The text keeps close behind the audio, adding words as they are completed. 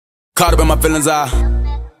Caught up in my feelings,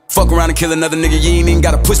 fuck around and kill another nigga, you ain't even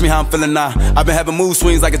gotta push me how I'm feeling now. I've been having mood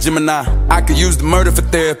swings like a Gemini. I could use the murder for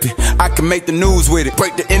therapy, I can make the news with it.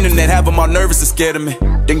 Break the internet, have them all nervous and scared of me.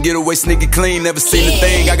 Then get away sneaky clean, never seen a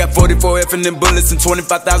thing. I got 44 F&N Bullets and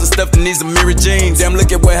 25,000 stuffed in these Amiri jeans. Damn,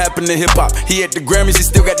 look at what happened to hip-hop. He at the GRAMMYs, he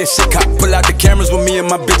still got that shit cop. Pull out the cameras with me and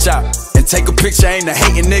my bitch out and take a picture, ain't a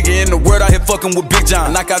hating nigga in the world out here fucking with Big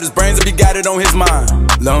John. Knock out his brains if he got it on his mind.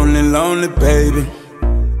 Lonely, lonely baby.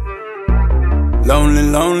 Lonely,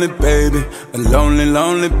 lonely baby, a lonely,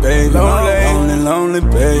 lonely baby, lonely, lonely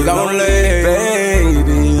baby, lonely baby,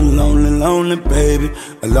 a lonely, lonely baby,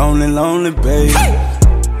 a lonely, lonely baby.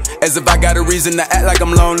 As if I got a reason to act like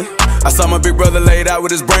I'm lonely. I saw my big brother laid out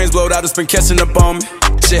with his brains blowed out, it's been catching up on me.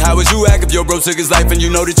 Shit, how would you act if your bro took his life and you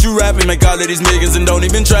know that you rapping? Make all of these millions and don't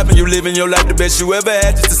even trapping. You living your life the best you ever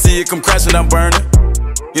had just to see it come crashing down burning.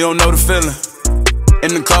 You don't know the feeling.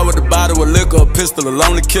 In the car with a bottle of liquor, a pistol, a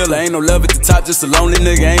lonely killer. Ain't no love at the top, just a lonely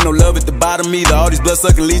nigga. Ain't no love at the bottom either. All these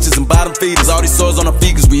blood-sucking leeches and bottom feeders. All these sores on our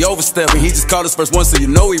feet cause we overstepping. He just called us first one, so you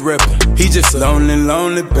know he reppin'. He just a lonely,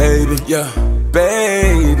 lonely baby, yeah,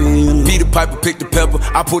 baby. Peter Piper picked the pepper.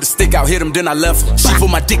 I pulled a stick out, hit him, then I left her. She put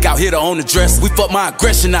my dick out, hit her on the dress. We fuck my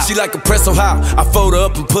aggression out. She like a press so high, I fold her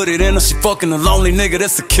up and put it in her. She fucking a lonely nigga,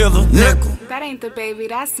 that's a killer. Nickel. That ain't the baby,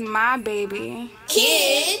 that's my baby.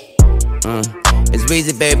 Kid. It's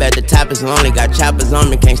Weezy, baby, at the top it's lonely. Got choppers on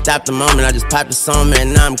me, can't stop the moment. I just popped the song,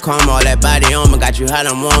 man, now I'm calm. All that body on me, got you hot,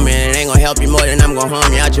 I'm warm. And it ain't gon' help you more than I'm gon'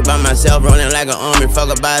 harm you. Out you by myself, rolling like an army.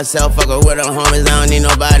 Fuck her by herself, fuck her with her homies. I don't need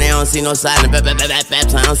nobody, I don't see no silence.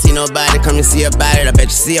 I don't see nobody, come and see about it. I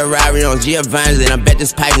bet you see a Rari on Giovanni's. And I bet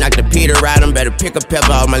this pipe knocked the Peter out. I'm better pick a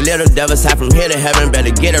pepper. All my little devils high from here to heaven.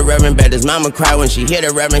 Better get a reverend, bet his mama cry when she hit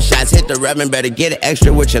a reverend. Shots hit the reverend, better get it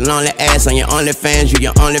extra with your lonely ass on your only fans. You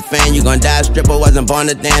your only fan, you gon' die a stripper. Wasn't born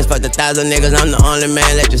to dance, fuck the 1,000 niggas, I'm the only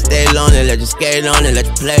man. Let you stay lonely, let you skate on it, let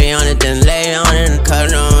you play on it, then lay on it and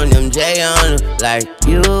cut on them J on it. Like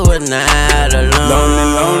you were not alone. Lonely,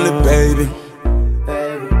 lonely baby,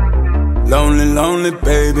 lonely, lonely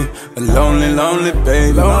baby, a lonely, lonely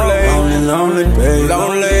baby, lonely, lonely baby,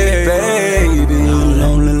 lonely baby,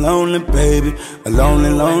 lonely, lonely baby, a lonely,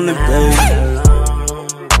 lonely baby.